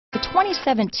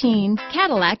2017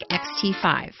 Cadillac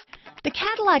XT5. The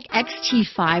Cadillac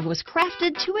XT5 was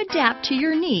crafted to adapt to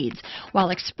your needs while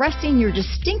expressing your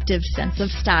distinctive sense of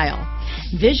style.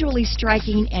 Visually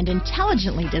striking and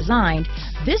intelligently designed,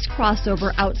 this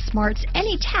crossover outsmarts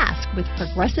any task with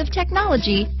progressive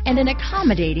technology and an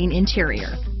accommodating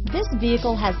interior. This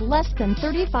vehicle has less than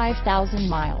 35,000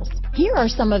 miles. Here are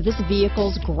some of this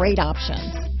vehicle's great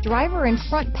options: driver and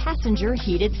front passenger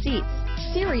heated seats,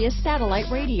 Sirius satellite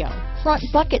radio, front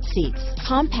bucket seats,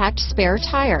 compact spare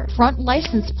tire, front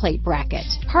license plate bracket,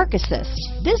 park assist.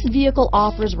 This vehicle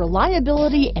offers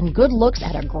reliability and good looks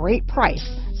at a great price.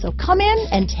 So come in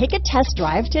and take a test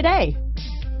drive today.